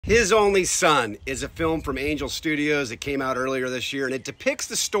His Only Son is a film from Angel Studios that came out earlier this year, and it depicts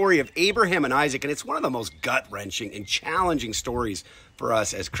the story of Abraham and Isaac, and it's one of the most gut-wrenching and challenging stories for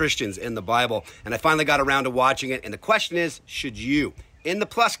us as Christians in the Bible. And I finally got around to watching it, and the question is, should you? In the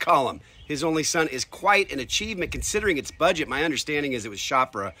plus column, His Only Son is quite an achievement considering its budget. My understanding is it was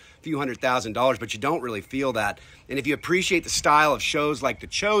shot for a few $100,000, but you don't really feel that. And if you appreciate the style of shows like The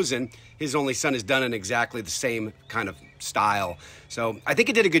Chosen, His Only Son is done in exactly the same kind of style. So I think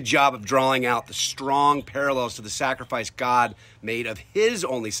it did a good job of drawing out the strong parallels to the sacrifice God made of His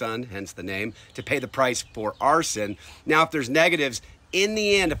only Son, hence the name, to pay the price for our sin. Now, if there's negatives, in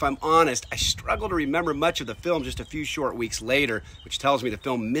the end, if I'm honest, I struggle to remember much of the film just a few short weeks later, which tells me the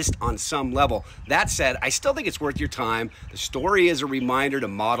film missed on some level. That said, I still think it's worth your time. The story is a reminder to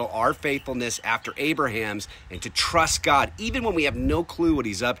model our faithfulness after Abraham's and to trust God, even when we have no clue what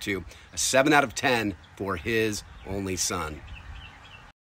He's up to. A 7 out of 10 for His Only Son.